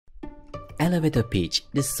Elevator pitch,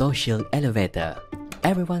 the social elevator.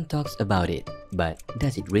 Everyone talks about it, but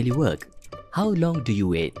does it really work? How long do you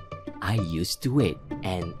wait? I used to wait,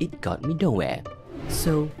 and it got me nowhere.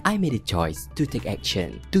 So I made a choice to take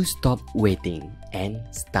action, to stop waiting and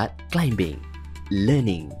start climbing,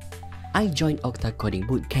 learning. I joined Octa coding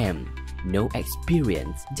bootcamp. No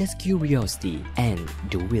experience, just curiosity and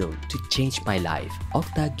the will to change my life.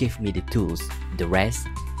 Octa gave me the tools. The rest,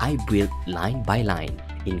 I built line by line.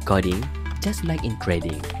 In coding, just like in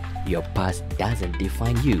trading, your past doesn't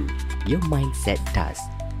define you. Your mindset does.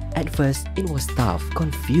 At first, it was tough,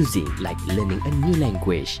 confusing, like learning a new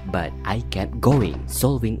language. But I kept going,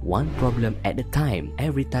 solving one problem at a time.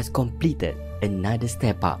 Every task completed, another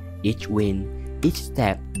step up. Each win, each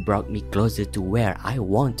step brought me closer to where I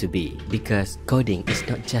want to be. Because coding is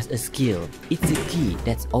not just a skill, it's a key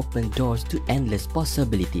that's opened doors to endless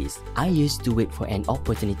possibilities. I used to wait for an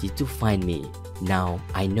opportunity to find me. Now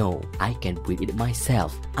I know I can build it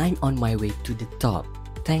myself. I'm on my way to the top.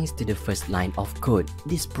 Thanks to the first line of code,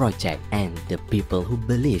 this project, and the people who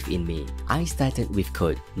believe in me. I started with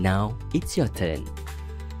code. Now it's your turn.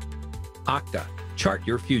 Octa, chart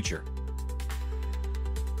your future.